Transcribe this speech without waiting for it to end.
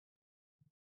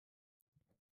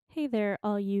Hey there,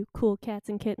 all you cool cats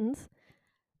and kittens.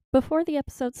 Before the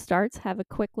episode starts, have a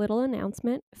quick little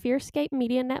announcement. Fearscape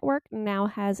Media Network now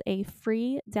has a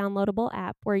free downloadable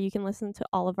app where you can listen to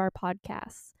all of our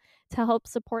podcasts. To help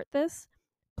support this,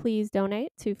 please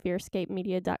donate to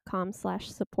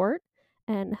fearscapemedia.com/support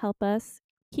and help us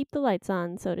keep the lights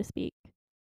on, so to speak.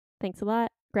 Thanks a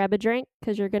lot. Grab a drink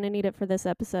because you're going to need it for this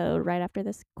episode right after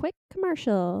this quick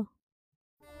commercial.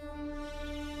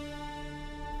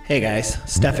 Hey guys,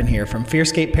 Stefan here from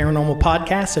Fearscape Paranormal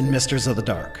Podcast and Misters of the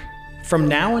Dark. From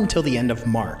now until the end of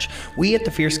March, we at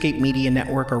the Fearscape Media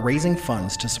Network are raising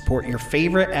funds to support your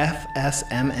favorite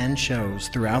FSMN shows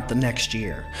throughout the next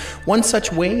year. One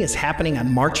such way is happening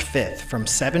on March 5th from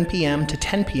 7 p.m. to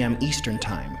 10 p.m. Eastern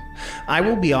Time. I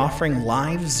will be offering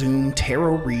live Zoom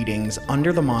tarot readings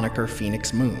under the moniker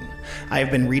Phoenix Moon. I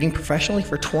have been reading professionally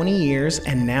for 20 years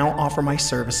and now offer my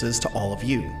services to all of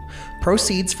you.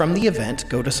 Proceeds from the event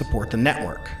go to support the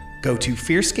network. Go to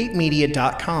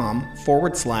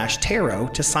fearscapemedia.com/tarot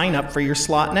to sign up for your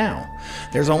slot now.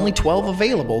 There's only 12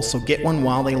 available, so get one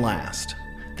while they last.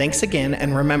 Thanks again,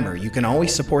 and remember, you can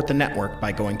always support the network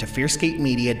by going to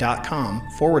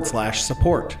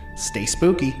fearscapemedia.com/support. Stay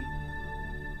spooky.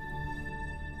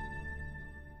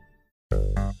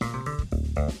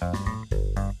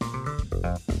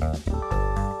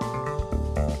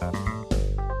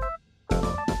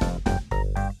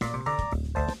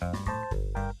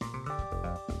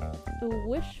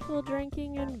 Wishful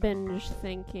drinking and binge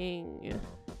thinking.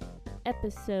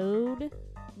 Episode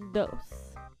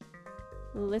dos.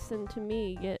 Listen to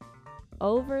me get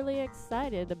overly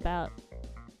excited about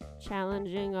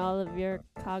challenging all of your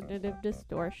cognitive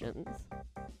distortions.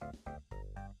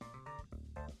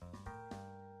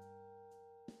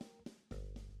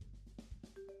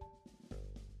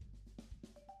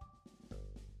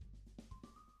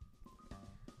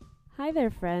 Hi there,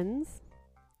 friends.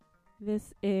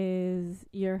 This is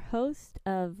your host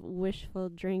of Wishful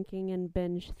Drinking and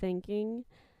Binge Thinking,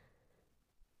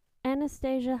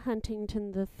 Anastasia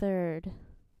Huntington III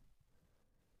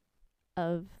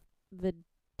of the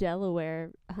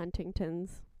Delaware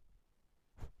Huntingtons.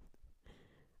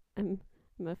 I'm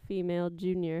a female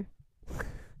junior. My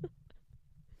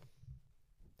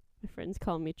friends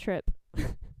call me Trip.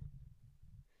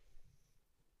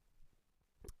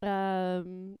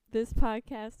 This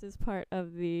podcast is part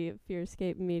of the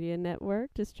Fearscape Media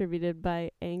Network, distributed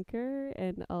by Anchor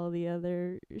and all the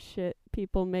other shit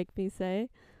people make me say.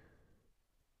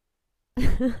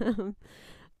 My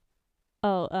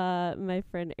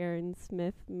friend Aaron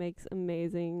Smith makes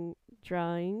amazing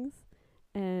drawings,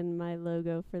 and my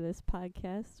logo for this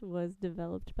podcast was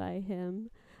developed by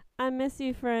him. I miss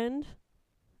you, friend.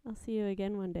 I'll see you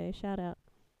again one day. Shout out.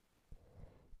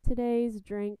 Today's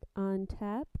drink on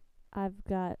tap, I've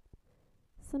got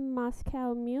some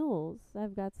Moscow Mules.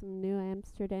 I've got some New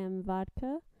Amsterdam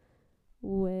vodka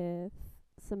with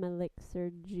some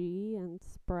Elixir G and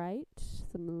Sprite,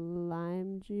 some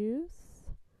lime juice.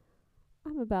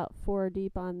 I'm about 4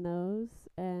 deep on those,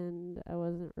 and I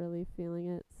wasn't really feeling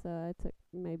it, so I took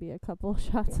maybe a couple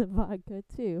shots of vodka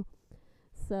too.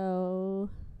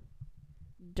 So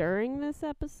during this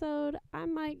episode, I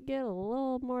might get a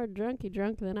little more drunk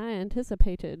than I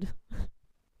anticipated.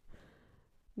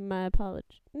 My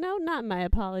apologies. No, not my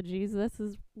apologies. This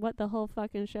is what the whole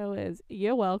fucking show is.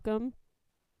 You're welcome.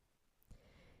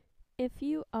 If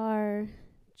you are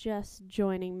just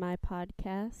joining my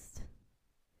podcast,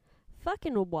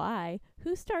 fucking why?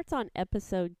 Who starts on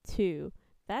episode 2?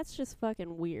 That's just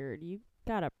fucking weird. You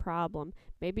got a problem.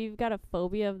 Maybe you've got a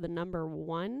phobia of the number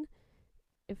 1?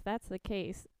 If that's the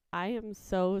case, I am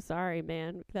so sorry,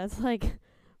 man. That's like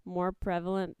more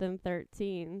prevalent than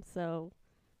 13. So,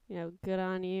 good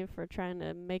on you for trying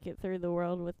to make it through the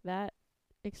world with that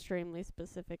extremely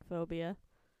specific phobia.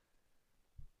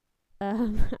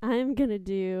 I'm going to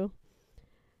do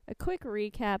a quick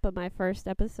recap of my first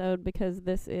episode because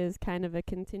this is kind of a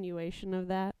continuation of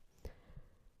that.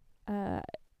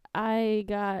 I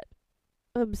got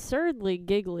absurdly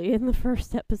giggly in the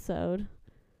first episode.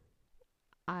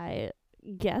 I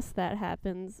guess that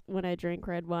happens when I drink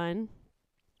red wine.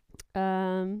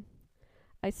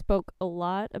 I spoke a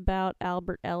lot about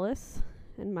Albert Ellis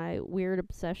and my weird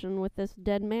obsession with this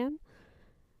dead man.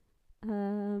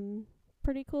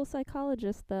 Pretty cool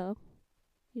psychologist, though.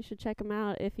 You should check him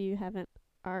out if you haven't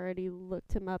already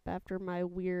looked him up after my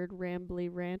weird rambly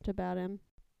rant about him.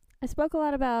 I spoke a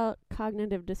lot about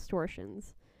cognitive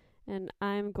distortions, and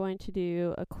I'm going to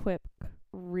do a quick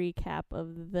recap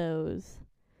of those.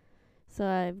 So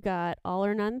I've got all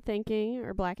or none thinking,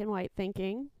 or black and white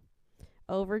thinking,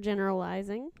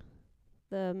 overgeneralizing,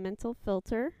 the mental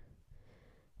filter,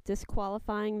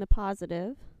 disqualifying the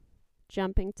positive,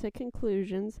 jumping to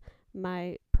conclusions,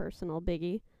 my personal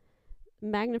biggie,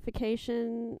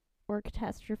 magnification or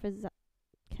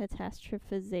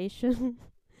catastrophization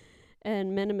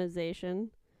and minimization,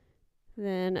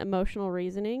 then emotional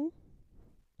reasoning,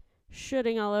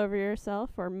 shooting all over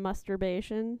yourself or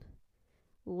masturbation,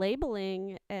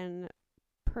 labeling, and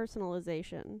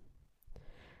personalization.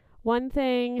 One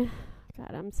thing,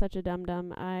 God, I'm such a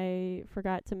dum-dum, I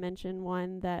forgot to mention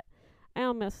one that I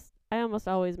almost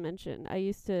always mention. I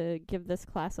used to give this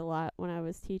class a lot when I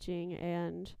was teaching,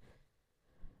 and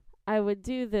I would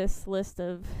do this list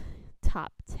of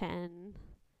top 10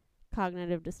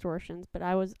 cognitive distortions, but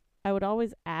I would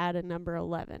always add a number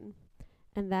 11,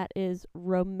 and that is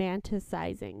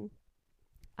romanticizing.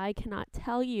 I cannot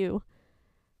tell you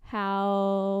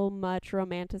how much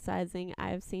romanticizing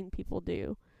I've seen people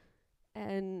do.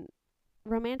 And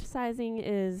romanticizing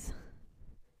is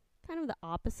kind of the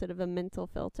opposite of a mental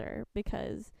filter,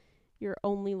 because you're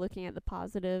only looking at the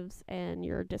positives and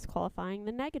you're disqualifying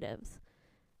the negatives.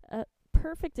 A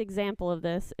perfect example of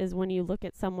this is when you look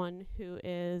at someone who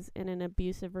is in an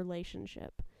abusive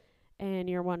relationship and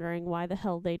you're wondering why the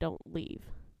hell they don't leave.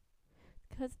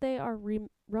 Because they are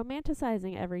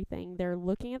romanticizing everything. They're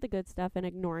looking at the good stuff and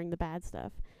ignoring the bad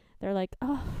stuff. They're like,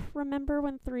 oh, remember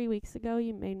when 3 weeks ago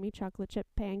you made me chocolate chip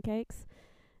pancakes?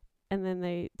 And then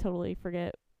they totally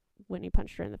forget when he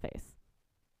punched her in the face.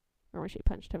 Or when she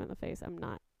punched him in the face. I'm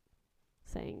not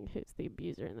saying who's the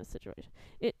abuser in this situation.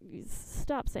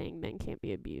 Stop saying men can't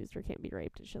be abused or can't be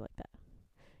raped and shit like that.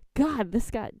 God,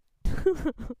 this got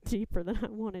deeper than I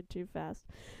wanted too fast.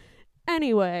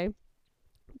 Anyway,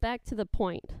 back to the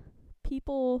point.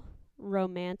 People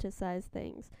romanticize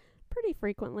things pretty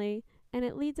frequently, and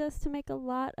it leads us to make a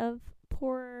lot of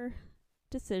poor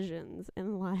decisions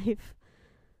in life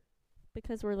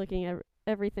because we're looking at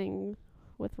everything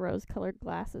with rose-colored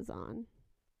glasses on.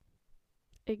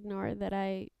 Ignore that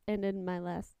I ended my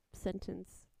last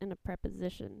sentence in a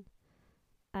preposition.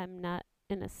 I'm not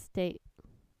in a state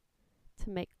to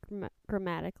make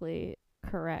grammatically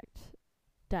correct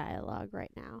dialogue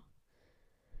right now.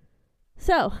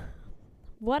 So,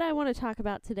 what I want to talk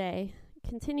about today,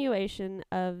 continuation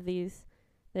of this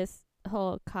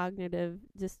whole cognitive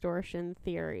distortion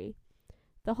theory.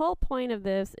 The whole point of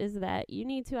this is that you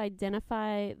need to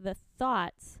identify the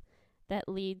thoughts that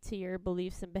lead to your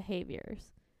beliefs and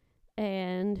behaviors.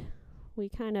 And we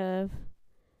kind of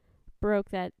broke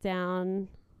that down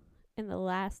in the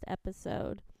last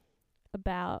episode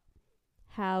about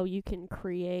how you can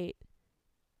create.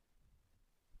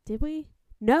 Did we?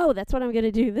 No, that's what I'm going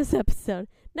to do this episode.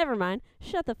 Never mind.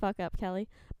 Shut the fuck up, Kelly.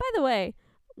 By the way,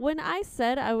 when I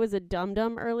said I was a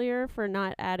dum-dum earlier for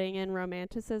not adding in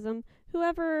romanticism,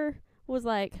 whoever was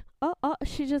like, oh,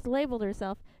 she just labeled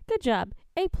herself. Good job.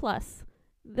 A+.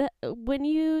 When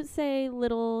you say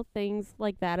little things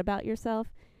like that about yourself,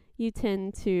 you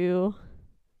tend to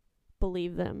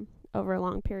believe them over a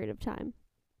long period of time.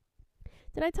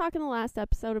 Did I talk in the last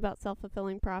episode about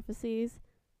self-fulfilling prophecies?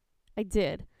 I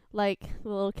did. Like the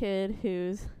little kid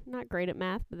who's not great at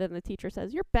math, but then the teacher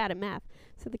says, you're bad at math.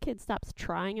 So the kid stops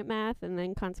trying at math and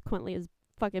then consequently is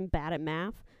fucking bad at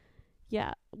math.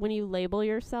 Yeah, when you label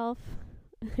yourself,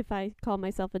 if I call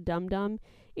myself a dum-dum,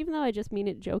 even though I just mean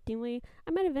it jokingly,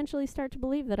 I might eventually start to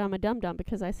believe that I'm a dum-dum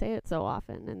because I say it so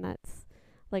often, and that's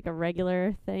like a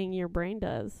regular thing your brain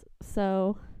does.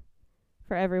 So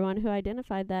for everyone who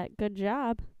identified that, good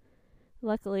job.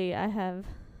 Luckily, I have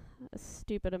a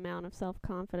stupid amount of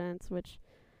self-confidence, which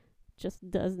just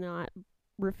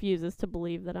refuses to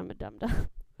believe that I'm a dum-dum.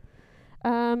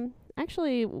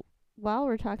 Actually, while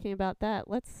we're talking about that,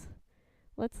 let's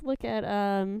look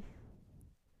at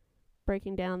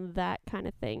breaking down that kind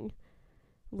of thing.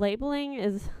 Labeling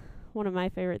is one of my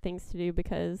favorite things to do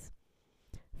because,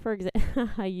 for example,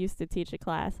 I used to teach a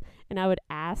class and I would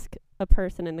ask a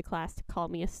person in the class to call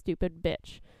me a stupid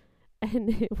bitch.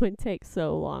 And it would take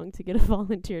so long to get a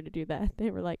volunteer to do that. They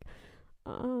were like,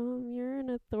 you're an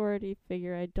authority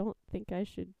figure. I don't think I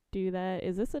should do that.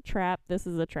 Is this a trap? This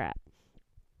is a trap.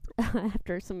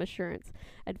 After some assurance,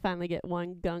 I'd finally get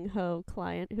one gung-ho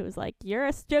client who was like, you're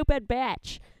a stupid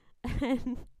bitch.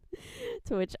 And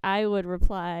to which I would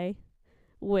reply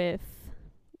with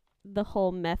the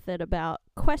whole method about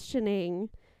questioning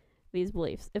these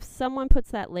beliefs. If someone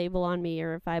puts that label on me,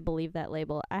 or if I believe that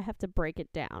label, I have to break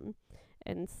it down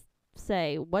and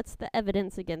say, what's the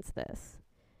evidence against this?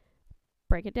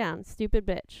 Break it down. Stupid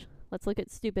bitch. Let's look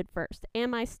at stupid first.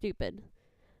 Am I stupid?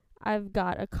 I've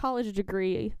got a college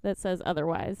degree that says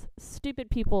otherwise. Stupid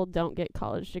people don't get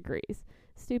college degrees.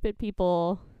 Stupid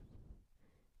people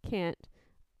can't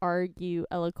argue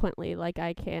eloquently like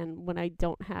I can when I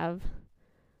don't have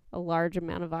a large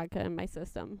amount of vodka in my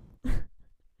system.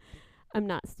 I'm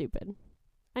not stupid.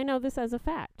 I know this as a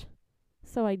fact,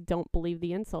 so I don't believe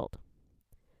the insult.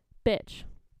 Bitch.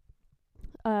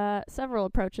 Several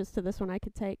approaches to this one I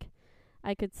could take.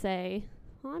 I could say,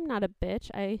 well, I'm not a bitch.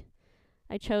 I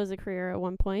chose a career at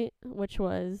one point, which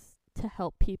was to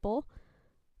help people.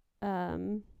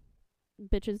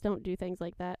 Bitches don't do things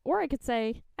like that. Or I could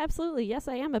say, absolutely, yes,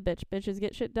 I am a bitch. Bitches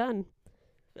get shit done.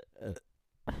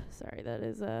 Sorry, that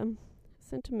is a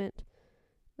sentiment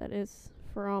that is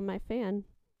for all my fan.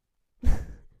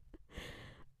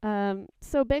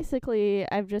 So basically,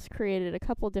 I've just created a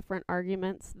couple different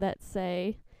arguments that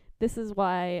say, this is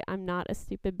why I'm not a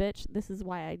stupid bitch. This is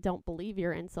why I don't believe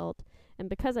your insult. And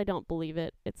because I don't believe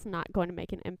it, it's not going to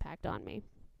make an impact on me.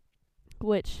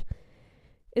 Which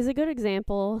is a good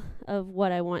example of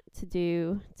what I want to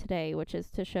do today, which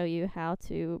is to show you how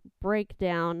to break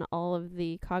down all of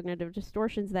the cognitive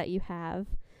distortions that you have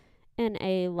in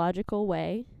a logical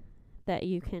way that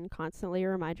you can constantly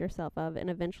remind yourself of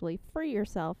and eventually free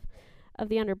yourself of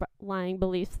the underlying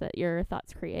beliefs that your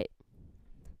thoughts create.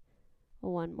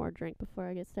 One more drink before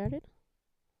I get started.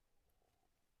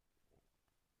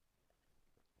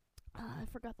 I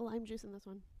forgot the lime juice in this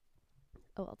one.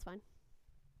 Oh, well, it's fine.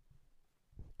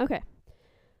 Okay.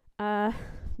 My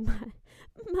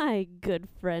good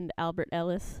friend Albert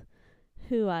Ellis,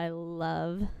 who I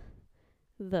love,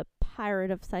 the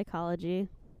pirate of psychology.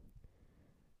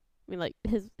 I mean, like,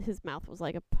 his mouth was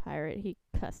like a pirate. He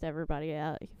cussed everybody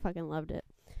out. He fucking loved it.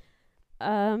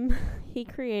 He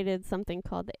created something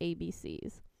called the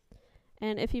ABCs.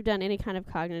 And if you've done any kind of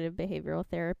cognitive behavioral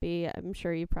therapy, I'm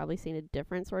sure you've probably seen a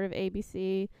different sort of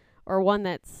ABC, or one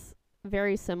that's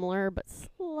very similar but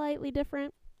slightly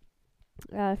different.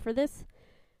 For this,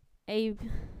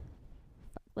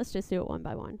 let's just do it one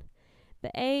by one.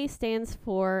 The A stands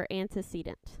for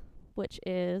antecedent, which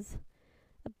is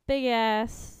a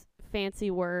big-ass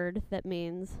fancy word that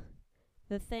means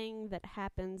the thing that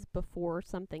happens before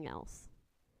something else.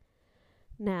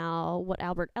 Now, what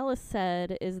Albert Ellis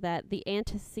said is that the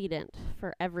antecedent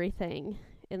for everything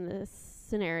in this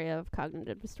scenario of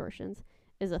cognitive distortions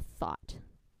is a thought.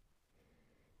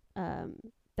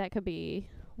 That could be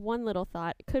one little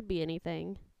thought. It could be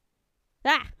anything.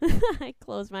 Ah! I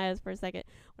closed my eyes for a second.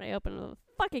 When I opened them, a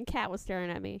fucking cat was staring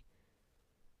at me.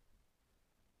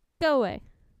 Go away.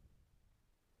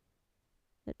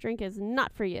 That drink is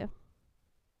not for you.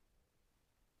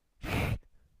 Okay,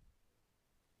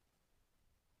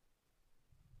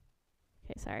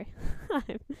 sorry.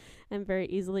 I'm very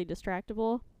easily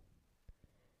distractible.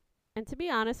 And to be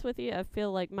honest with you, I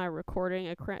feel like my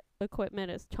recording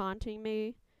equipment is taunting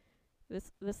me.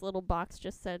 This little box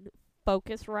just said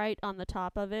focus right on the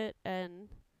top of it, and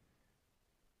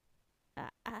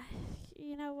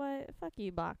you know what? Fuck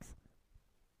you, box.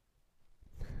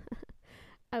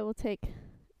 I will take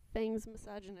things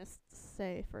misogynists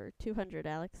say for 200,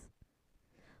 Alex.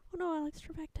 Oh no, Alex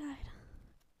Trebek died.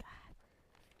 God.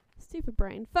 Stupid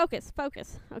brain. Focus.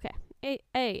 Okay.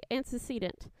 A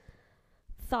antecedent.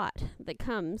 Thought that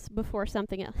comes before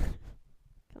something else.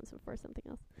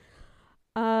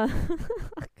 God,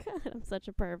 I'm such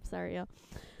a perv. Sorry, y'all.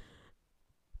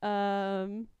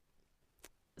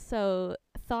 So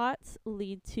thoughts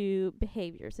lead to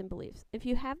behaviors and beliefs. If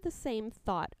you have the same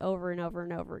thought over and over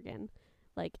and over again,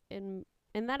 like in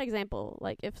that example,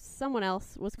 like if someone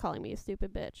else was calling me a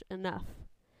stupid bitch enough,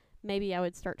 maybe I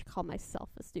would start to call myself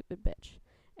a stupid bitch.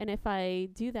 And if I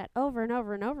do that over and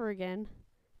over and over again,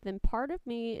 then part of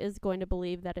me is going to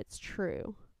believe that it's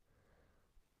true.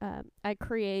 I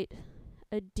create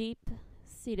a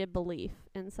deep-seated belief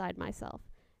inside myself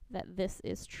that this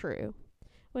is true,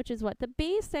 which is what the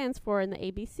B stands for in the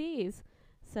ABCs.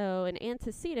 So an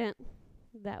antecedent,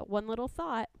 that one little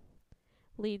thought,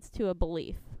 leads to a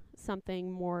belief,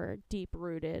 something more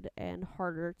deep-rooted and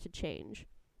harder to change.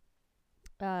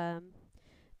 The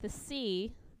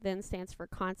C then stands for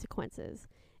consequences.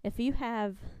 If you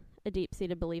have a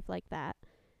deep-seated belief like that,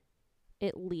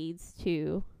 it leads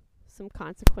to some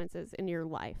consequences in your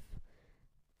life.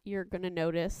 You're going to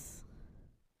notice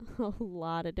a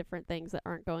lot of different things that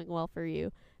aren't going well for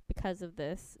you because of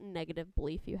this negative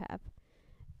belief you have.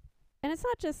 And it's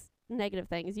not just negative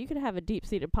things. You could have a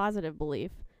deep-seated positive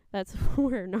belief. That's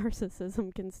where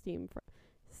narcissism can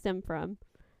stem from.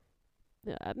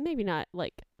 Maybe not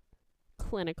like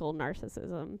clinical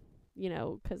narcissism, you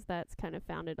know, because that's kind of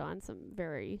founded on some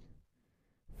very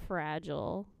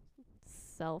fragile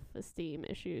self-esteem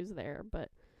issues there, but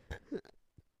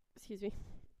excuse me.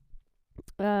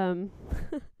 But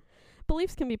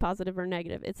beliefs can be positive or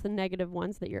negative. It's the negative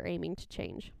ones that you're aiming to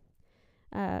change.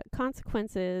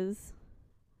 Consequences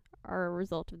are a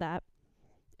result of that.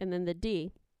 And then the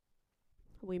D.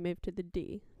 We move to the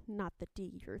D. Not the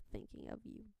D you're thinking of,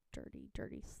 you dirty,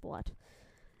 dirty slut.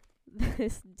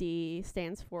 This D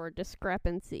stands for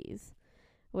discrepancies,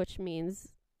 which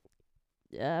means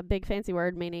a big fancy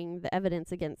word meaning the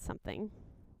evidence against something.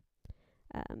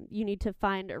 You need to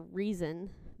find a reason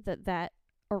that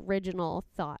original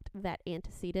thought, that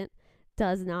antecedent,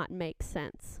 does not make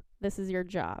sense. This is your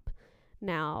job.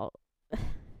 Now,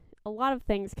 a lot of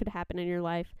things could happen in your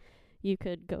life. You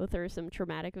could go through some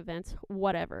traumatic events,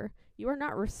 whatever. You are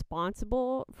not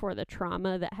responsible for the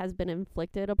trauma that has been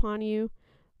inflicted upon you,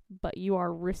 but you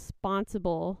are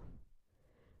responsible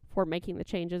for making the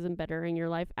changes and bettering your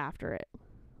life after it.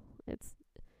 It's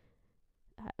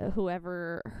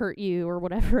whoever hurt you or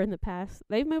whatever in the past,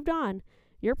 they've moved on.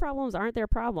 Your problems aren't their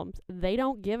problems. They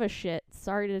don't give a shit.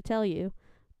 Sorry to tell you,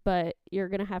 but you're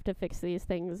going to have to fix these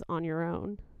things on your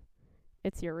own.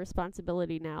 It's your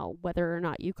responsibility now, whether or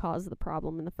not you caused the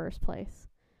problem in the first place.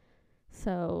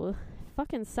 So,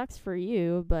 fucking sucks for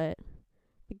you, but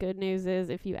the good news is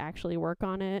if you actually work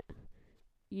on it,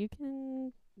 you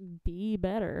can be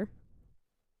better.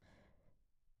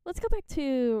 Let's go back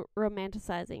to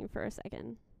romanticizing for a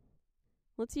second.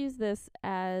 Let's use this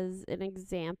as an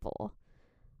example.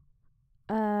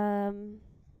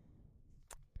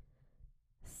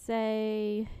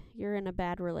 Say you're in a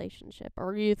bad relationship,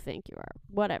 or you think you are,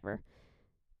 whatever.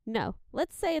 No,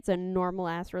 let's say it's a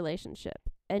normal-ass relationship,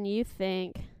 and you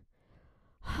think,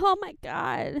 oh my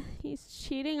God, he's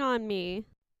cheating on me.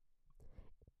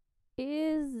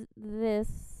 Is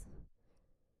this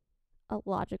a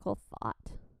logical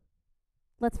thought?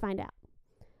 Let's find out.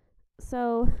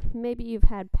 So maybe you've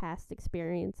had past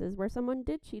experiences where someone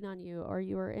did cheat on you, or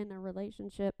you were in a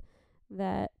relationship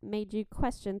that made you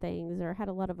question things or had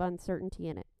a lot of uncertainty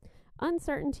in it.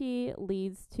 Uncertainty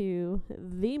leads to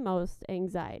the most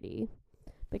anxiety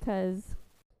because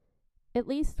at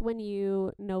least when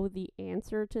you know the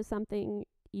answer to something,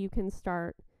 you can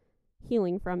start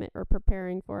healing from it or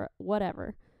preparing for it,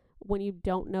 whatever. When you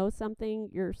don't know something,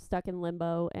 you're stuck in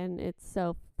limbo and it's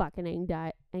so fucking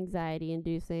anxiety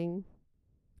inducing.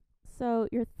 So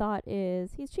your thought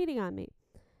is, he's cheating on me.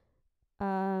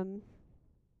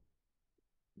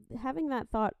 Having that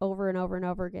thought over and over and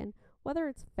over again, whether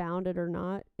it's founded or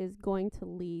not, is going to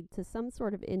lead to some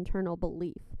sort of internal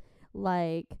belief,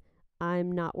 like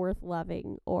I'm not worth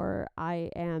loving, or I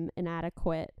am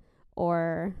inadequate,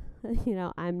 or,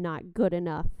 I'm not good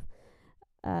enough.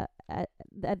 At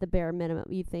the bare minimum,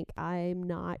 you think I'm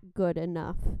not good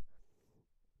enough.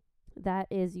 That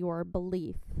is your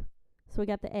belief. So we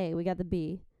got the A, we got the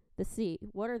B, the C.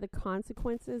 What are the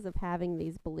consequences of having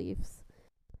these beliefs?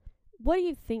 What do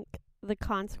you think the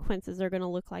consequences are going to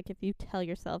look like if you tell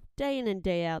yourself day in and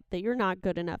day out that you're not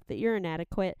good enough, that you're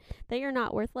inadequate, that you're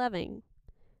not worth loving?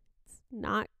 It's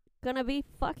not going to be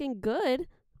fucking good.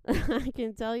 I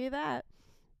can tell you that.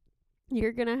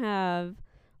 You're going to have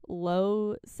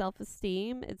low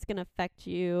self-esteem. It's going to affect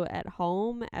you at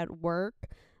home, at work.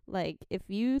 Like, if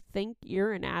you think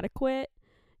you're inadequate,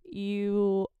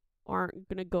 you aren't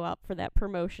going to go out for that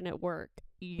promotion at work.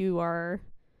 You're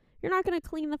not going to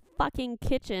clean the fucking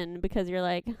kitchen because you're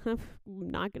like, I'm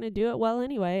not going to do it well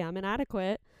anyway. I'm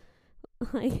inadequate.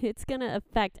 Like, it's going to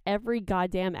affect every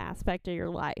goddamn aspect of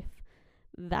your life.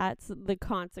 That's the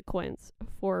consequence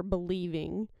for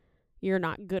believing you're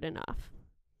not good enough.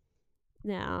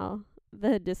 Now,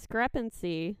 the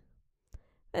discrepancy,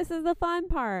 this is the fun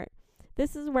part.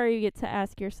 This is where you get to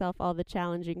ask yourself all the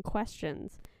challenging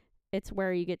questions. It's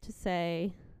where you get to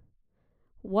say,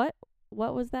 what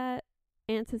was that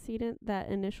antecedent, that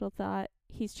initial thought?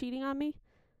 He's cheating on me?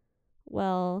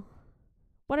 Well,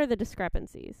 what are the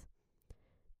discrepancies?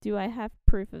 Do I have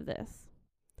proof of this?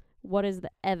 What is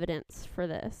the evidence for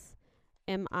this?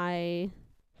 Am I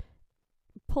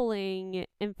pulling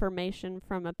information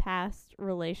from a past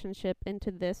relationship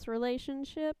into this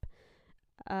relationship?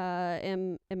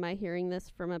 Am I hearing this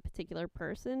from a particular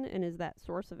person? And is that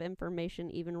source of information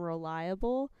even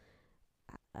reliable?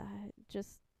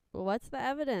 Just what's the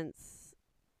evidence?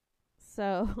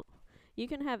 So you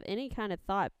can have any kind of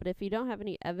thought, but if you don't have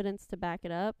any evidence to back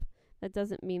it up, that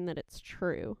doesn't mean that it's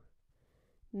true.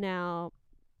 Now,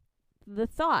 the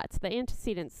thoughts, the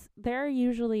antecedents, they're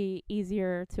usually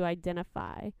easier to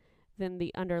identify than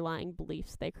the underlying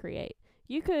beliefs they create.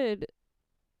 You could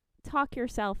talk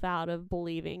yourself out of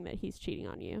believing that he's cheating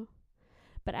on you,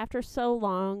 but after so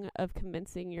long of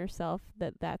convincing yourself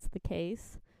that that's the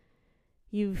case,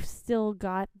 you've still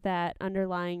got that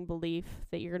underlying belief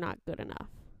that you're not good enough.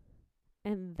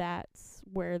 And that's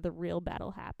where the real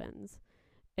battle happens.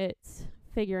 It's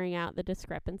figuring out the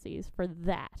discrepancies for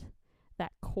that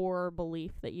core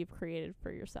belief that you've created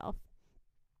for yourself.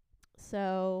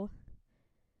 So,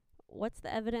 what's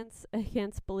the evidence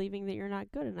against believing that you're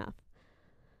not good enough?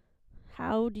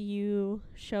 How do you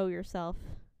show yourself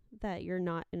that you're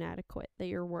not inadequate, that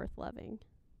you're worth loving?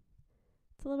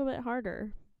 It's a little bit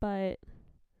harder, but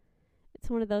it's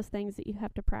one of those things that you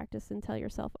have to practice and tell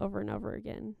yourself over and over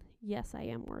again. Yes, I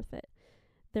am worth it.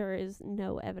 There is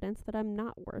no evidence that I'm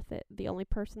not worth it. The only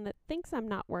person that thinks I'm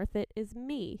not worth it is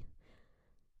me.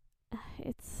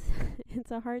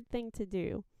 It's a hard thing to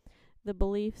do. The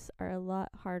beliefs are a lot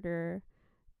harder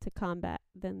to combat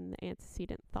than the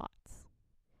antecedent thoughts.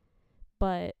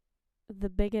 But the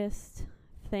biggest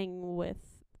thing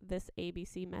with this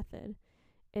ABC method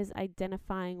is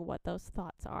identifying what those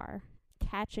thoughts are,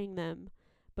 catching them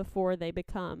before they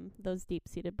become those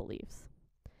deep-seated beliefs.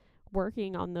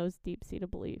 Working on those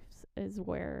deep-seated beliefs is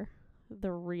where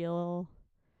the real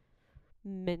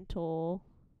mental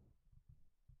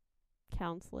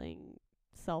counseling,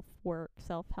 self-work,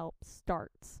 self-help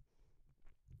starts.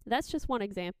 That's just one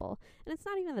example. And it's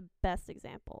not even the best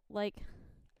example. Like,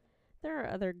 there are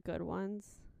other good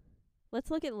ones.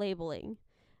 Let's look at labeling.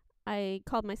 I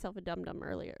called myself a dum-dum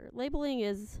earlier. Labeling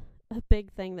is a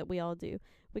big thing that we all do.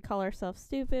 We call ourselves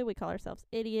stupid. We call ourselves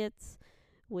idiots.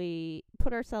 We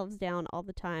put ourselves down all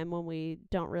the time when we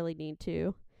don't really need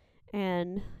to.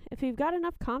 And if you've got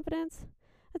enough confidence,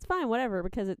 that's fine, whatever,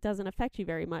 because it doesn't affect you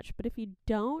very much. But if you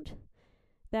don't,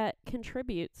 that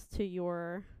contributes to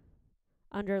your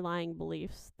underlying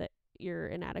beliefs that you're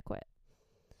inadequate.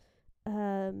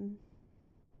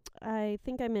 I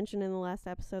think I mentioned in the last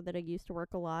episode that I used to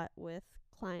work a lot with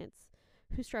clients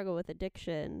who struggle with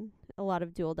addiction, a lot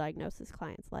of dual diagnosis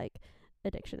clients, like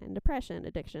addiction and depression,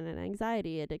 addiction and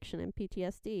anxiety, addiction and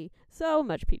PTSD. So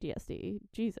much PTSD,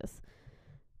 Jesus.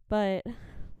 But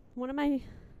I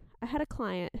had a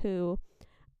client who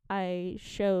I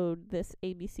showed this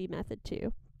ABC method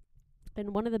to.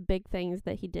 And one of the big things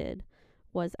that he did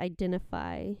was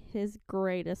identify his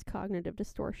greatest cognitive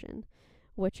distortion,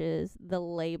 which is the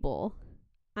label,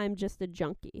 I'm just a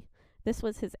junkie. This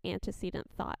was his antecedent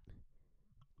thought.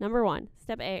 Number 1,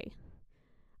 step A,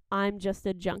 I'm just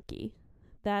a junkie.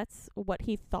 That's what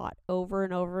he thought over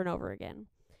and over and over again.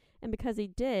 And because he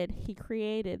did, he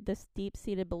created this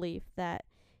deep-seated belief that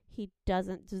he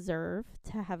doesn't deserve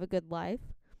to have a good life,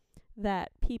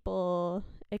 that people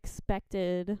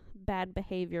expected bad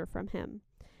behavior from him,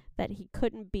 that he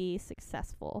couldn't be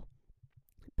successful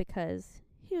because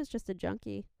he was just a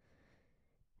junkie.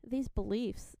 These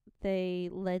beliefs, they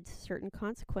led to certain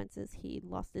consequences. He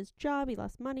lost his job, he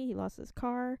lost money, he lost his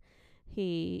car,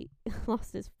 he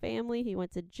lost his family, he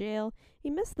went to jail. He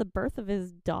missed the birth of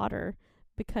his daughter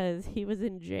because he was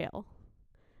in jail.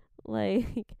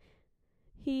 Like,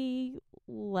 he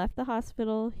left the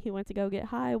hospital, he went to go get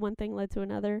high, one thing led to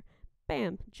another,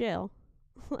 bam, jail.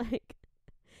 Like,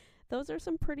 those are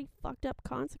some pretty fucked up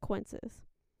consequences.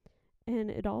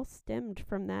 And it all stemmed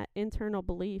from that internal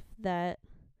belief that,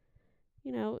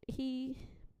 you know, he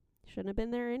shouldn't have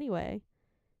been there anyway.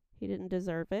 He didn't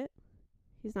deserve it.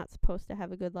 He's not supposed to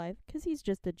have a good life because he's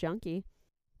just a junkie.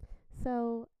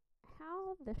 So,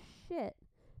 how the shit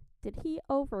did he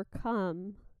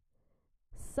overcome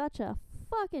such a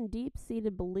fucking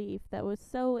deep-seated belief that was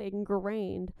so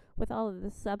ingrained with all of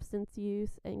the substance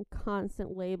use and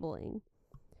constant labeling?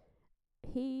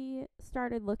 He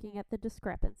started looking at the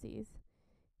discrepancies.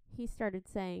 He started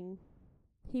saying,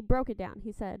 he broke it down.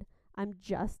 He said, I'm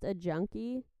just a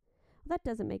junkie. Well, that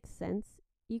doesn't make sense.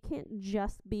 You can't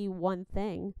just be one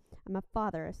thing. I'm a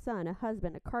father, a son, a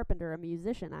husband, a carpenter, a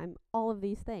musician. I'm all of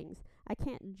these things. I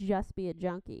can't just be a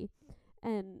junkie.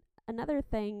 And another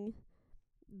thing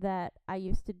that I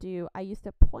used to do, I used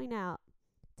to point out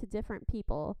to different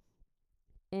people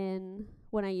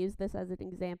when I use this as an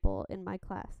example in my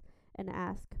class and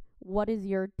ask, what is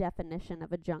your definition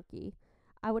of a junkie?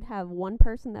 I would have one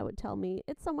person that would tell me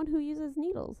it's someone who uses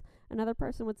needles. Another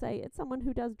person would say it's someone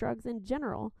who does drugs in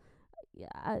general.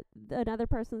 Another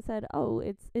person said, oh,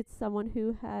 it's someone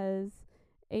who has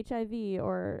HIV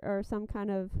or some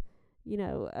kind of,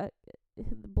 the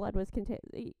blood was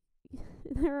contaminated.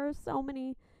 There are so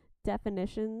many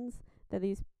definitions that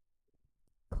these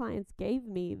clients gave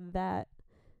me that,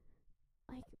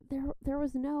 like, there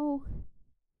was no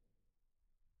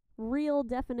real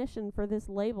definition for this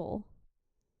label.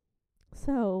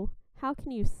 So, how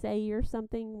can you say you're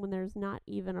something when there's not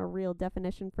even a real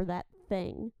definition for that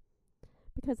thing?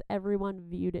 Because everyone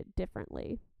viewed it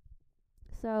differently.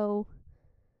 So,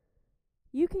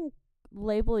 you can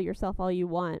label yourself all you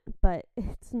want, but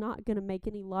it's not going to make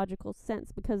any logical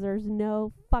sense because there's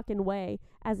no fucking way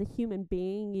as a human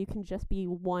being you can just be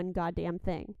one goddamn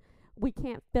thing. We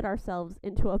can't fit ourselves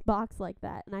into a box like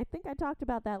that. And I think I talked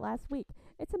about that last week.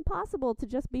 It's impossible to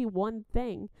just be one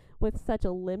thing with such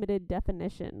a limited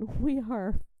definition. We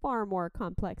are far more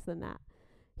complex than that.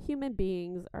 Human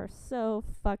beings are so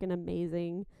fucking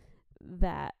amazing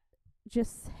that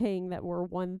just saying that we're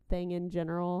one thing in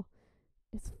general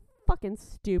is fucking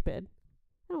stupid.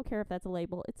 I don't care if that's a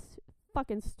label. It's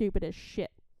fucking stupid as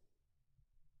shit.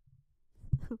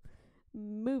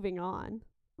 Moving on.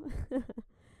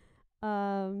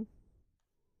 I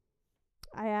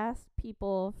asked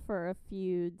people for a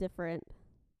few different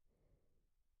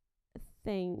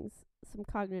things, some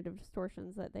cognitive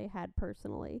distortions that they had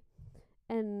personally.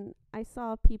 And I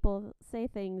saw people say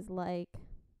things like,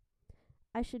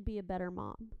 I should be a better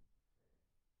mom.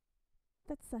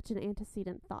 That's such an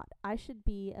antecedent thought. I should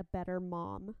be a better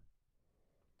mom.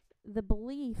 The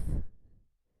belief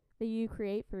that you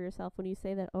create for yourself when you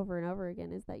say that over and over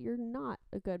again is that you're not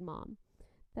a good mom,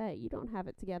 that you don't have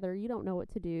it together, you don't know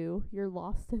what to do, you're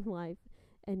lost in life,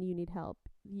 and you need help.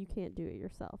 You can't do it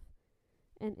yourself.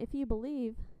 And if you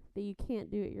believe that you can't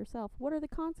do it yourself, what are the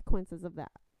consequences of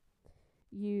that?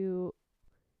 You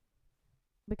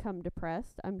become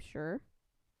depressed, I'm sure.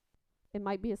 It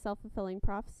might be a self-fulfilling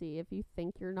prophecy if you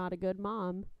think you're not a good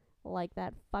mom, like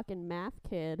that fucking math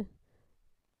kid.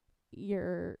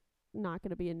 You're not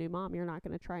going to be a new mom. You're not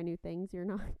going to try new things. You're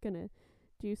not going to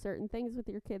do certain things with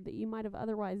your kid that you might have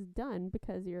otherwise done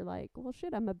because you're like, well,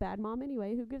 shit, I'm a bad mom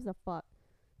anyway. Who gives a fuck?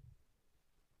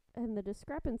 And the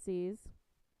discrepancies,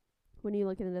 when you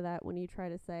look into that, when you try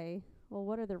to say, well,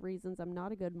 what are the reasons I'm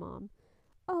not a good mom?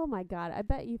 Oh my God, I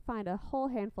bet you find a whole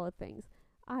handful of things.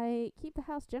 I keep the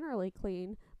house generally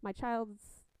clean. My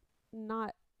child's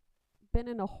not been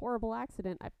in a horrible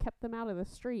accident. I've kept them out of the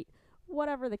street.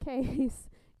 Whatever the case,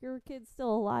 your kid's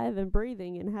still alive and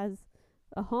breathing and has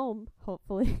a home,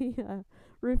 hopefully, a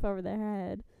roof over their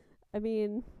head. I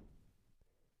mean,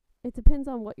 it depends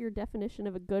on what your definition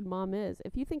of a good mom is.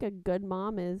 If you think a good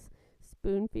mom is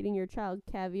spoon feeding your child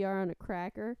caviar on a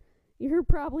cracker, you're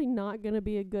probably not going to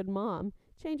be a good mom.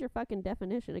 Change your fucking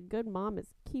definition. A good mom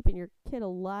is keeping your kid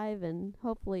alive and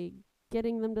hopefully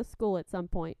getting them to school at some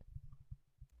point.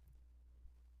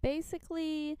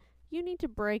 Basically, you need to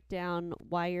break down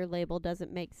why your label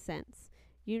doesn't make sense.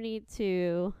 You need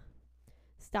to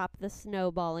stop the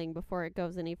snowballing before it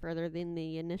goes any further than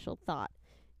the initial thought.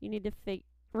 You need to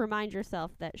remind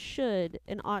yourself that should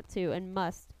and ought to and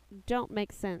must don't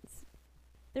make sense.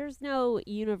 There's no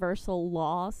universal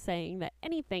law saying that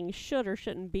anything should or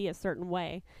shouldn't be a certain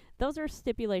way. Those are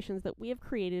stipulations that we have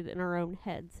created in our own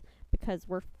heads because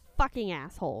we're fucking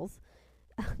assholes.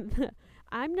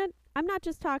 I'm not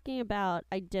just talking about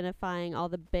identifying all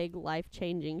the big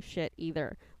life-changing shit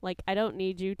either. Like, I don't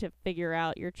need you to figure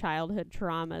out your childhood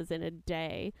traumas in a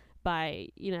day by,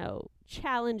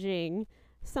 challenging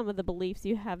some of the beliefs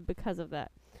you have because of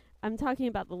that. I'm talking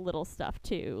about the little stuff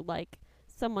too, like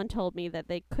someone told me that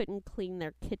they couldn't clean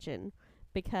their kitchen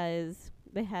because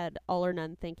they had all or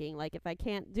none thinking. Like, if I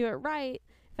can't do it right,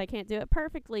 if I can't do it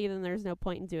perfectly, then there's no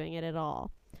point in doing it at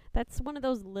all. That's one of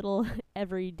those little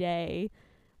everyday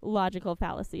logical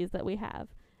fallacies that we have.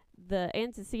 The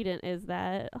antecedent is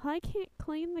that I can't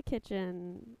clean the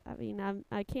kitchen. I mean,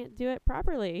 I can't do it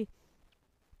properly.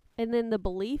 And then the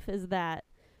belief is that,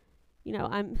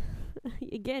 I'm,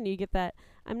 again, you get that,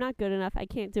 I'm not good enough, I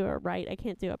can't do it right, I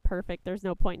can't do it perfect, there's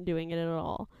no point in doing it at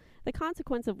all. The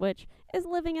consequence of which is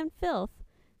living in filth.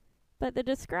 But the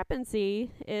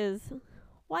discrepancy is,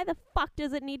 why the fuck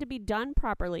does it need to be done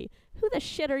properly? Who the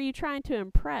shit are you trying to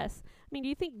impress? I mean, do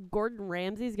you think Gordon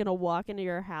Ramsay's gonna walk into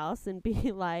your house and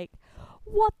be like,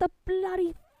 what the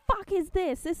bloody fuck is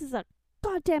this? This is a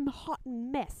goddamn hot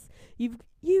mess.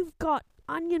 You've got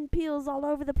onion peels all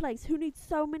over the place. Who needs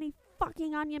so many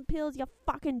fucking onion peels, you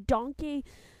fucking donkey?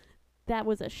 That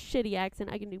was a shitty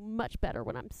accent. I can do much better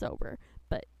when I'm sober.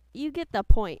 But you get the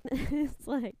point. It's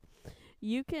like,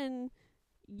 you can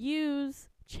use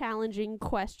challenging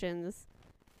questions.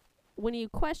 When you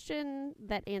question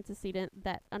that antecedent,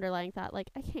 that underlying thought, like,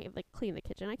 I can't clean the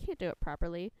kitchen, I can't do it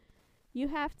properly, you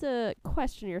have to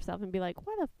question yourself and be like,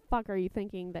 why the fuck are you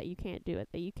thinking that you can't do it,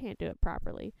 that you can't do it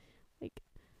properly? Like,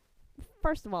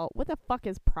 first of all, what the fuck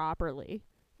is properly?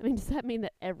 I mean, does that mean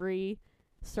that every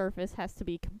surface has to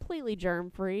be completely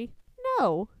germ-free?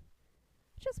 No.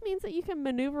 It just means that you can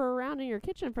maneuver around in your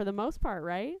kitchen for the most part,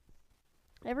 right?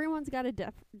 Everyone's got a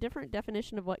different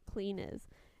definition of what clean is.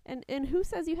 And who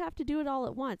says you have to do it all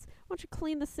at once? Why don't you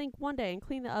clean the sink one day and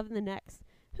clean the oven the next?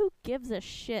 Who gives a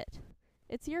shit?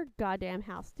 It's your goddamn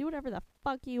house. Do whatever the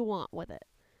fuck you want with it.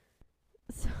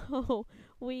 So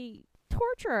we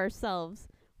torture ourselves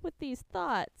with these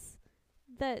thoughts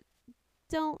that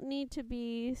don't need to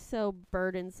be so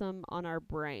burdensome on our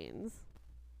brains.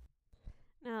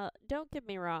 Now, don't get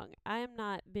me wrong. I am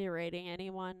not berating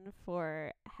anyone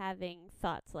for having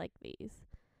thoughts like these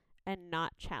and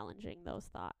not challenging those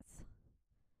thoughts.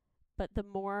 But the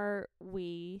more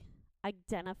we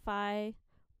identify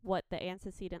what the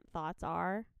antecedent thoughts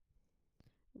are,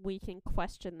 we can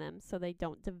question them so they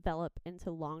don't develop into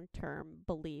long-term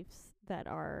beliefs that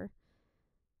are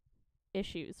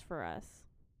issues for us.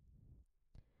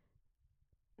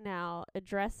 Now,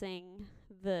 addressing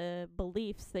the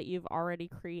beliefs that you've already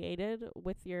created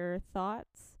with your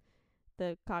thoughts,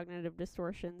 the cognitive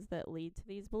distortions that lead to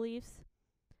these beliefs,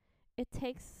 it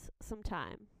takes some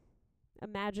time.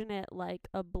 Imagine it like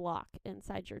a block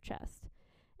inside your chest.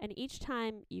 And each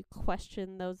time you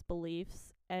question those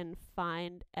beliefs and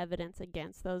find evidence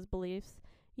against those beliefs,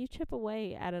 you chip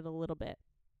away at it a little bit.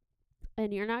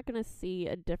 And you're not going to see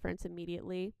a difference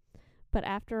immediately. But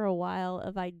after a while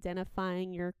of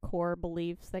identifying your core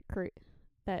beliefs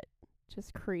that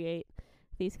just create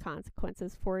these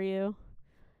consequences for you,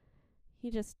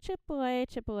 you just chip away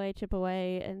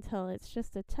until it's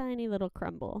just a tiny little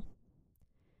crumble.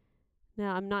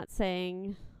 Now, I'm not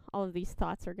saying all of these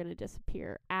thoughts are going to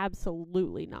disappear.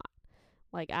 Absolutely not.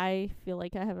 Like, I feel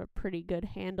like I have a pretty good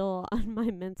handle on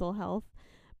my mental health,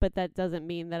 but that doesn't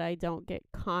mean that I don't get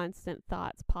constant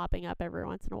thoughts popping up every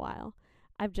once in a while.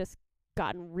 I've just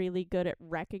gotten really good at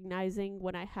recognizing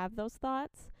when I have those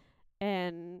thoughts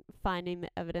and finding the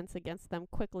evidence against them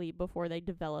quickly before they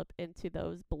develop into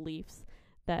those beliefs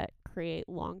that create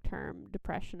long-term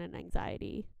depression and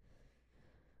anxiety.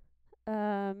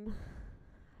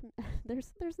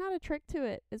 There's not a trick to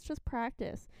it. It's just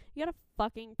practice. You gotta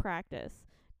fucking practice.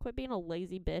 Quit being a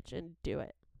lazy bitch and do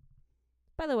it.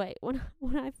 By the way, when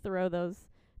I throw those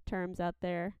terms out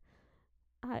there,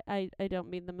 I don't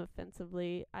mean them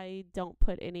offensively. I don't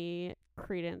put any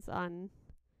credence on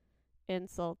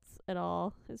insults at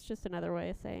all. It's just another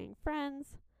way of saying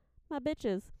friends, my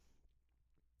bitches.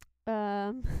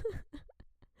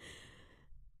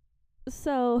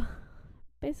 So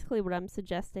basically what I'm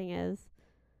suggesting is,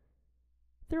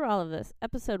 through all of this,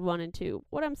 episode 1 and 2,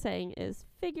 what I'm saying is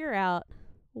figure out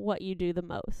what you do the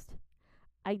most.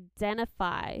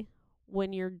 Identify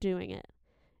when you're doing it.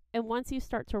 And once you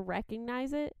start to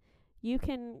recognize it, you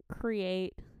can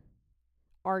create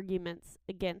arguments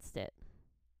against it.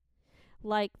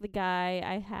 Like the guy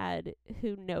I had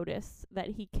who noticed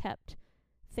that he kept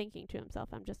thinking to himself,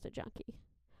 I'm just a junkie.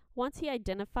 Once he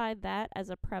identified that as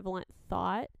a prevalent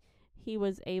thought, he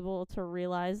was able to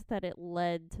realize that it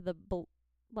led to the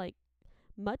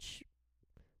much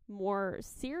more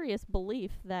serious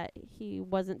belief that he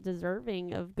wasn't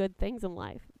deserving of good things in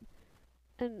life.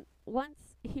 And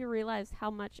once he realized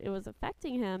how much it was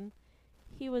affecting him,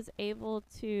 he was able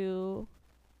to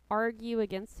argue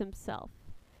against himself.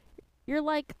 You're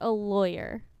like a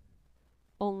lawyer,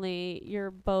 only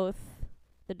you're both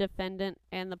the defendant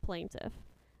and the plaintiff.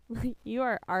 You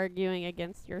are arguing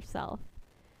against yourself.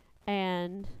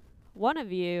 And one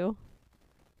of you,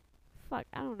 I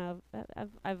don't know,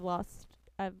 I've lost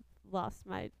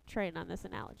my train on this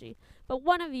analogy. But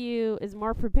one of you is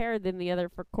more prepared than the other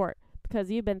for court because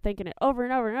you've been thinking it over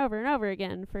and over and over and over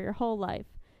again for your whole life.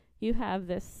 You have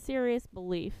this serious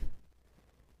belief,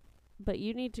 but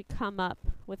you need to come up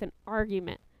with an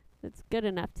argument that's good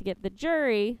enough to get the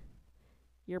jury,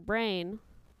 your brain,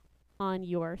 on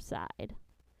your side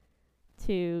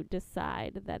to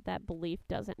decide that that belief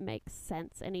doesn't make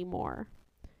sense anymore.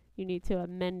 You need to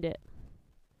amend it.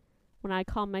 When I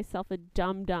call myself a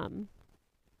dum-dum,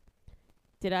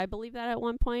 did I believe that at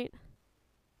one point?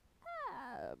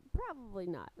 Probably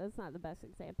not. That's not the best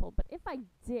example. But if I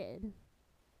did,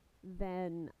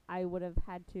 then I would have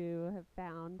had to have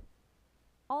found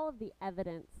all of the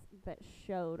evidence that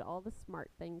showed all the smart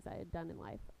things I had done in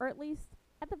life. Or at least,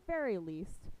 at the very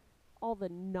least, all the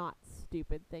not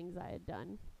stupid things I had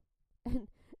done.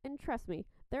 And trust me,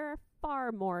 there are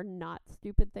far more not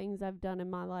stupid things I've done in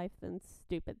my life than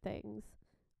stupid things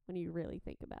when you really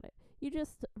think about it. You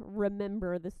just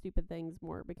remember the stupid things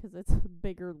more because it's a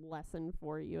bigger lesson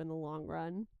for you in the long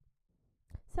run.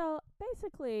 So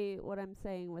basically what I'm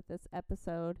saying with this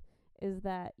episode is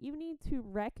that you need to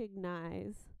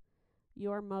recognize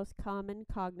your most common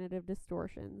cognitive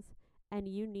distortions, and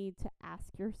you need to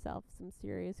ask yourself some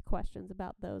serious questions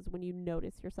about those when you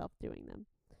notice yourself doing them.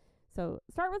 So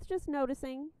start with just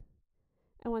noticing,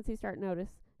 and once you start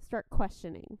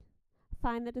questioning.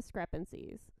 Find the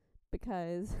discrepancies,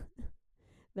 because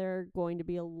there are going to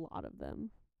be a lot of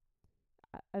them.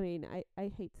 I mean,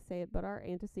 I hate to say it, but our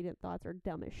antecedent thoughts are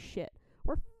dumb as shit.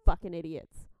 We're fucking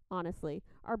idiots, honestly.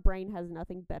 Our brain has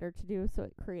nothing better to do, so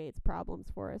it creates problems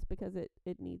for us because it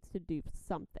needs to do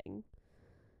something.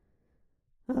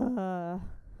 Our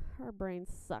brains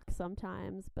suck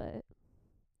sometimes, but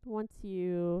once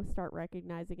you start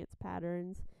recognizing its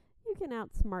patterns, you can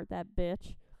outsmart that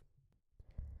bitch.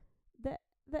 The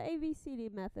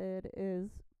ABCD method is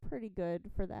pretty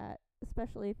good for that,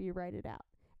 especially if you write it out.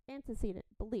 Antecedent,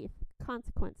 belief,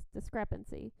 consequence,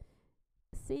 discrepancy.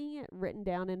 Seeing it written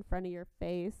down in front of your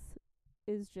face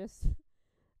is just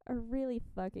a really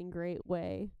fucking great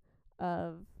way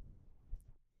of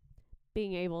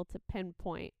being able to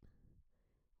pinpoint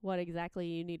what exactly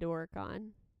you need to work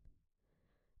on.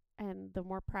 And the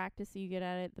more practice you get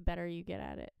at it, the better you get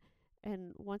at it.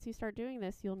 And once you start doing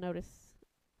this, you'll notice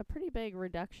a pretty big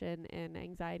reduction in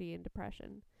anxiety and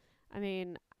depression. I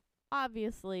mean,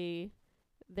 obviously,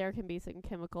 there can be some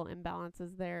chemical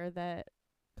imbalances there that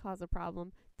cause a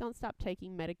problem. Don't stop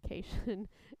taking medication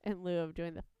in lieu of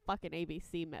doing the fucking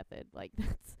ABC method. Like,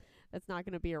 that's not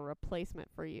going to be a replacement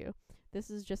for you. This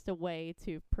is just a way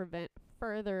to prevent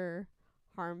further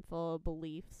harmful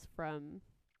beliefs from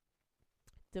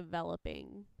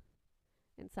developing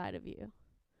inside of you.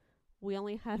 We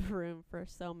only have room for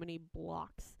so many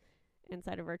blocks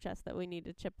inside of our chest that we need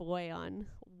to chip away on.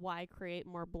 Why create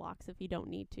more blocks if you don't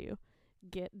need to?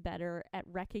 Get better at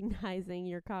recognizing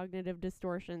your cognitive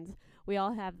distortions. We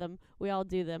all have them. We all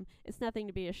do them. It's nothing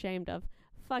to be ashamed of.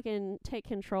 Fucking take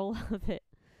control of it.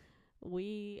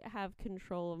 We have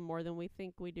control of more than we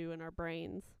think we do in our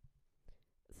brains.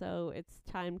 So it's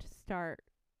time to start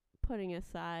putting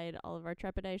aside all of our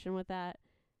trepidation with that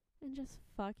and just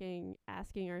fucking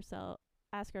ask ourselves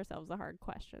the hard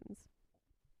questions.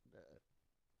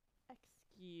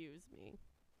 Excuse me.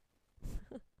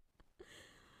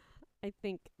 I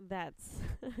think that's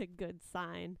a good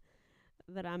sign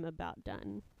that I'm about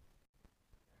done.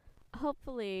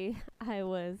 Hopefully I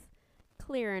was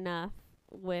clear enough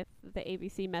with the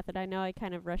ABC method. I know I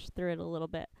kind of rushed through it a little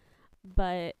bit,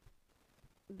 but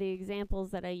the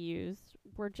examples that I used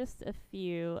were just a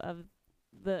few of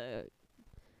the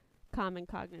common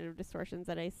cognitive distortions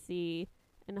that I see,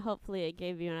 and hopefully it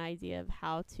gave you an idea of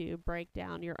how to break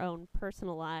down your own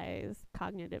personalized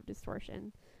cognitive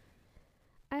distortion.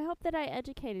 I hope that I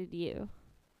educated you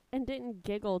and didn't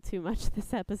giggle too much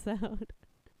this episode.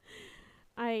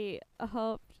 I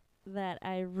hoped that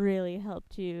I really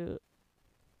helped you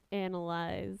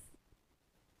analyze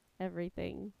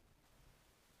everything.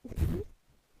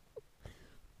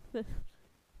 The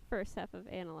first half of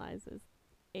analyze is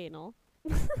anal.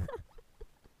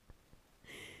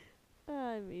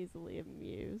 I'm easily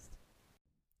amused.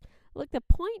 Look, the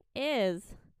point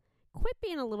is, quit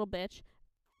being a little bitch.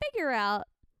 Figure out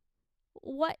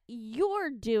what you're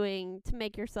doing to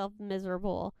make yourself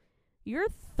miserable. Your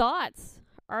thoughts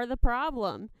are the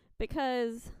problem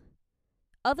because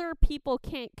other people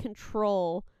can't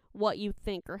control what you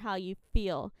think or how you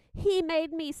feel. He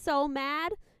made me so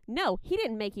mad. No, he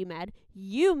didn't make you mad.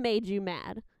 You made you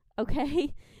mad.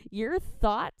 Okay? Your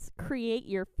thoughts create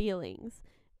your feelings.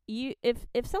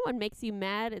 If someone makes you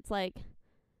mad, it's like,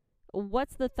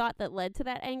 what's the thought that led to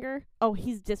that anger? Oh,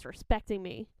 he's disrespecting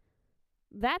me.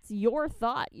 That's your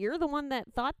thought. You're the one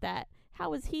that thought that.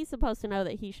 How is he supposed to know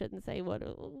that he shouldn't say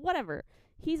whatever?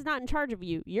 He's not in charge of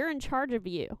you. You're in charge of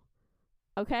you.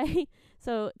 Okay?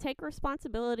 So take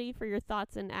responsibility for your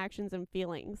thoughts and actions and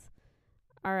feelings.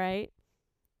 All right?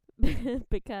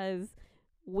 Because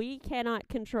we cannot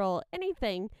control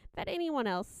anything that anyone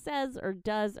else says or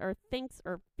does or thinks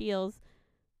or feels.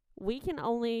 We can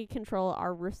only control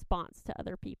our response to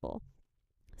other people.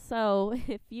 So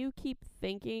if you keep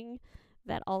thinking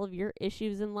that all of your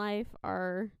issues in life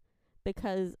are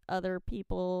because other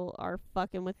people are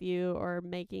fucking with you or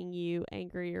making you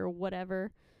angry or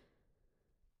whatever,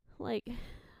 like,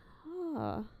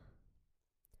 kind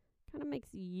of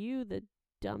makes you the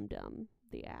dum-dum,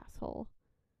 the asshole.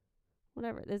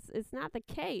 Whatever. It's not the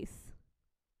case.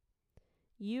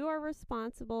 You are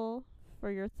responsible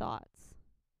for your thoughts.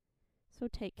 So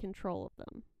take control of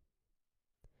them.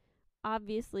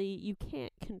 Obviously, you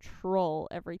can't control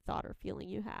every thought or feeling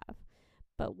you have.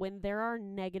 But when there are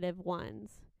negative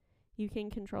ones, you can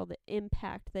control the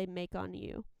impact they make on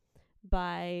you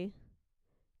by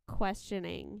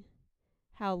questioning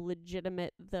how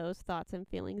legitimate those thoughts and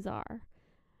feelings are,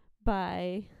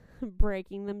 by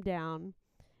breaking them down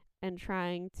and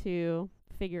trying to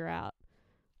figure out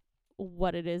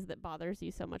what it is that bothers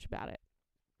you so much about it.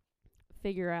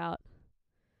 Figure out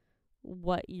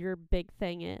what your big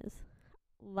thing is.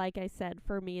 like I said,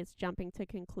 for me, it's jumping to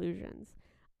conclusions.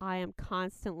 I am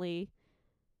constantly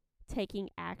taking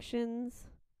actions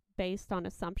based on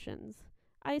assumptions.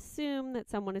 I assume that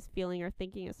someone is feeling or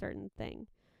thinking a certain thing.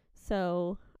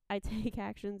 So I take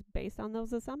actions based on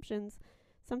those assumptions.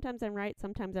 Sometimes I'm right,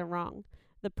 sometimes I'm wrong.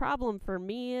 The problem for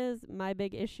me is, my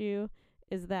big issue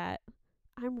is that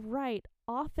I'm right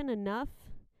often enough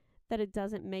that it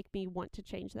doesn't make me want to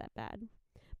change that bad.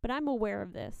 But I'm aware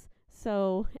of this.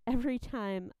 So every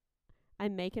time I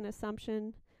make an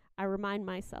assumption, I remind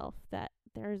myself that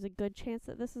there's a good chance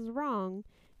that this is wrong.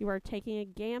 You are taking a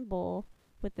gamble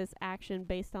with this action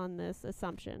based on this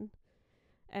assumption.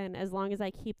 And as long as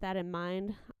I keep that in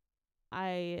mind,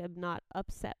 I am not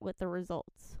upset with the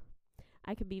results.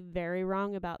 I could be very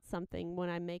wrong about something when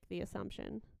I make the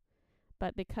assumption.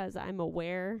 But because I'm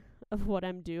aware of what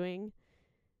I'm doing,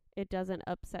 it doesn't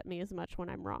upset me as much when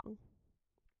I'm wrong.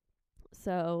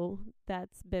 So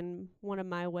that's been one of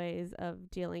my ways of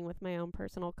dealing with my own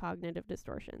personal cognitive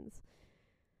distortions.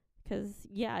 Because,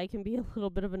 yeah, I can be a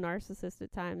little bit of a narcissist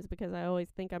at times because I always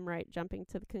think I'm right, jumping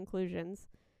to the conclusions.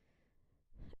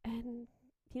 And,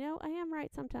 you know, I am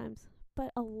right sometimes.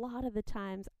 But a lot of the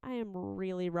times, I am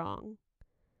really wrong.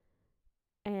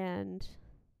 And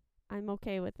I'm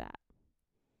okay with that.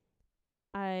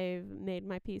 I've made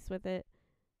my peace with it.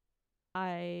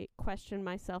 I question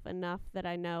myself enough that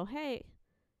I know, hey,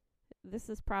 this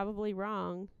is probably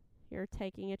wrong. You're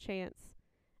taking a chance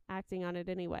acting on it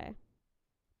anyway.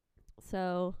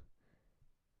 So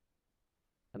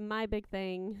my big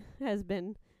thing has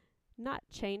been not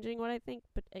changing what I think,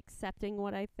 but accepting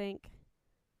what I think,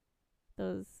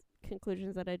 those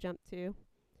conclusions that I jump to,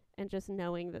 and just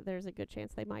knowing that there's a good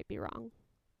chance they might be wrong.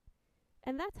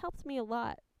 And that's helped me a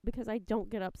lot because I don't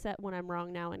get upset when I'm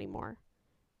wrong now anymore.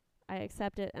 I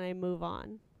accept it and I move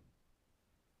on.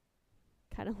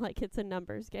 Kind of like it's a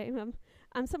numbers game.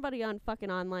 I'm somebody on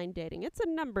fucking online dating. It's a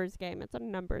numbers game. It's a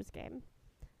numbers game.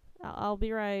 I'll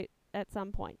be right at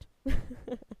some point.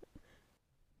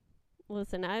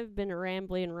 Listen, I've been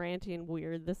rambling and ranting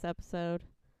weird this episode.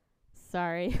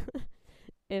 Sorry.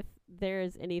 If there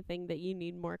is anything that you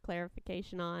need more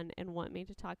clarification on and want me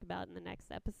to talk about in the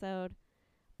next episode,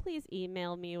 please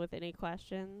email me with any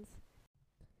questions.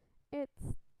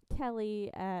 It's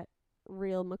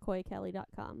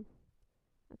Kelly@realmccoykelly.com.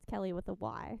 That's Kelly with a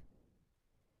Y.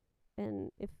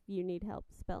 And if you need help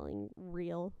spelling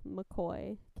Real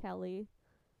McCoy Kelly,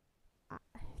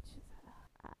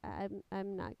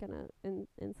 I'm not gonna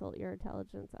insult your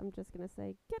intelligence. I'm just gonna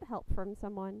say get help from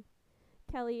someone.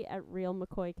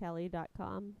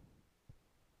 Kelly@realmccoykelly.com.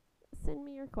 Send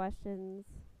me your questions,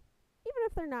 even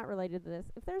if they're not related to this.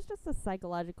 If there's just a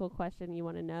psychological question you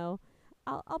want to know,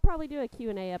 I'll probably do a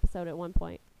Q&A episode at one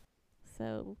point.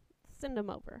 So send them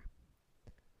over.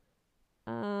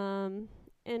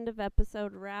 End of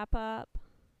episode wrap up.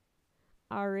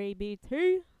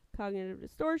 RABT, Cognitive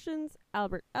Distortions,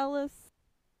 Albert Ellis.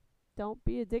 Don't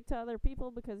be a dick to other people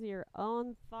because of your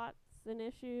own thoughts and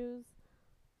issues.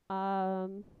 Yeah,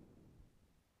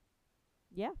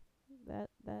 that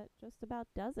just about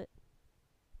does it.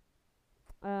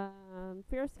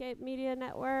 Fearscape Media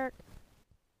Network,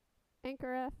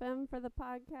 Anchor FM for the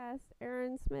podcast,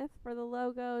 Aaron Smith for the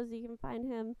logos. You can find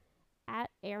him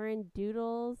at Aaron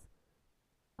Doodles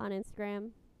on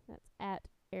Instagram. That's at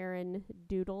Aaron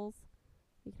Doodles.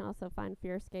 You can also find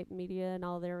Fearscape Media and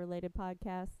all their related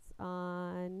podcasts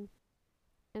on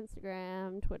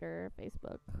Instagram, Twitter,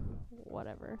 Facebook,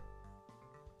 whatever.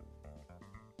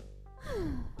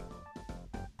 I'm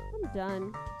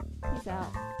done. Peace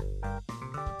out.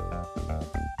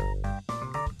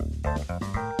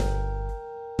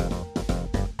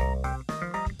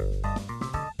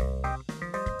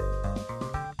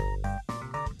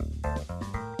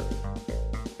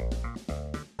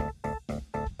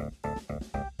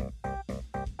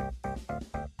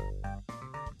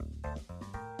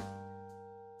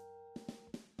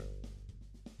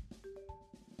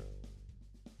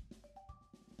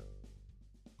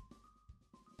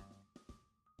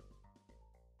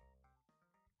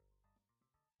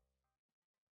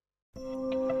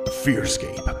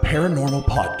 Fearscape Paranormal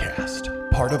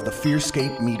Podcast, part of the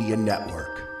Fearscape Media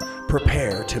Network.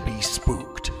 Prepare to be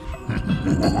spooked.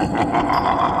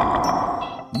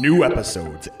 New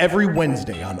episodes every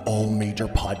Wednesday on all major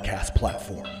podcast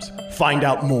platforms. Find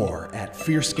out more at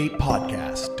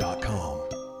fearscapepodcast.com.